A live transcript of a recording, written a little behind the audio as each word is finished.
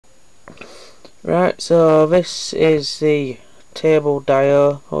Right, so this is the table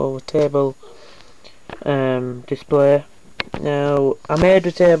Dio or table display. Now, I made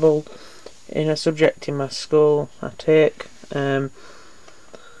a table in a subject in my school I take.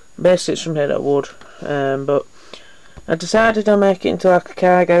 Basically it's from made out of wood, but I decided I'll make it into like a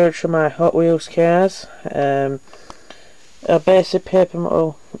car garage for my Hot Wheels cars. A basic paper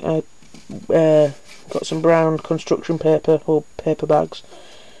metal. I got some brown construction paper or paper bags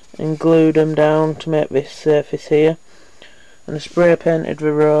and glued them down to make this surface here, and I spray painted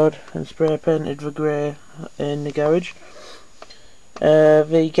the road and spray painted the grey in the garage.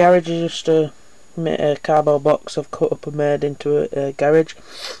 The garage is just a cardboard box I've cut up and made into a garage,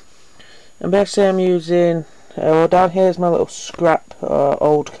 and basically I'm using well, down here is my little scrap or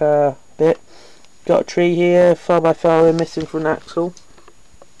old car bit. Got a tree here, 4x4 missing front axle,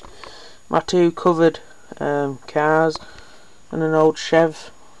 my two covered cars, and an old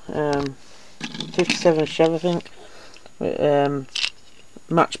Chev, 57 Chev I think, with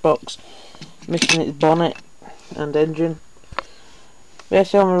matchbox missing its bonnet and engine.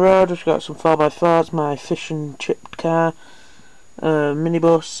 Basically on the road we've got some 4x4s, my fish and chip car, a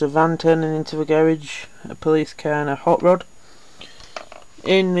minibus, a van turning into the garage, a police car and a hot rod.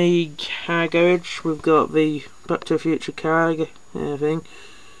 In the car garage we've got the Back to the Future car thing,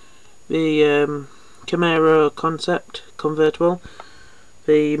 the Camaro concept convertible,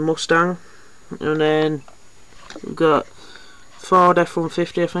 the Mustang, and then we've got Ford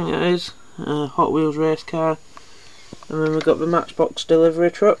F-150 I think it is, a Hot Wheels race car, and then we've got the Matchbox delivery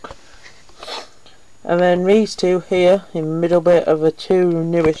truck. And then these two here in the middle bit are the two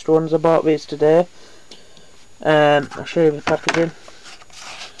newest ones. I bought these today. I'll show you the packaging.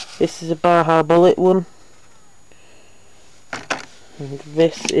 This is a Baja Bullet one, and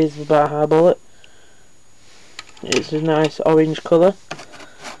this is the Baja Bullet. It's a nice orange colour.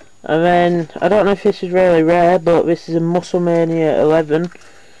 And then, I don't know if this is really rare, but this is a Musclemania 11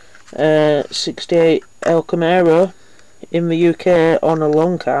 68 El Camaro in the UK on a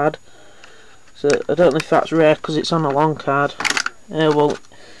long card. So I don't know if that's rare because it's on a long card. Well,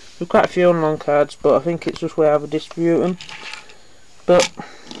 there's quite a few on long cards, but I think it's just where I distribute them. But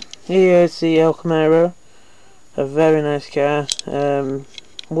here's the El Camaro, a very nice car,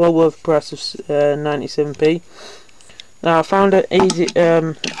 well worth the price of 97p. Now I found it easy.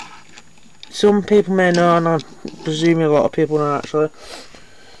 Some people may know, and I'm presuming a lot of people know actually.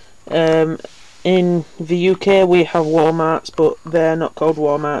 In the UK we have Walmarts, but they're not called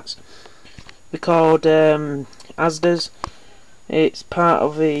Walmarts. They're called Asda's. It's part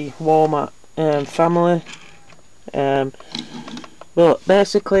of the Walmart family. But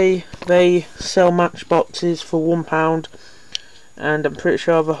basically they sell matchboxes for £1, and I'm pretty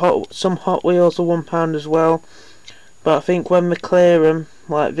sure some Hot Wheels are £1 as well. But I think when they clear them,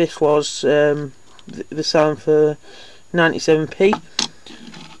 like this was, they're selling for 97p.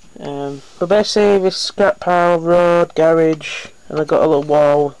 But basically this scrap pile, road, garage, and I've got a little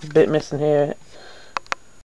wall, a bit missing here,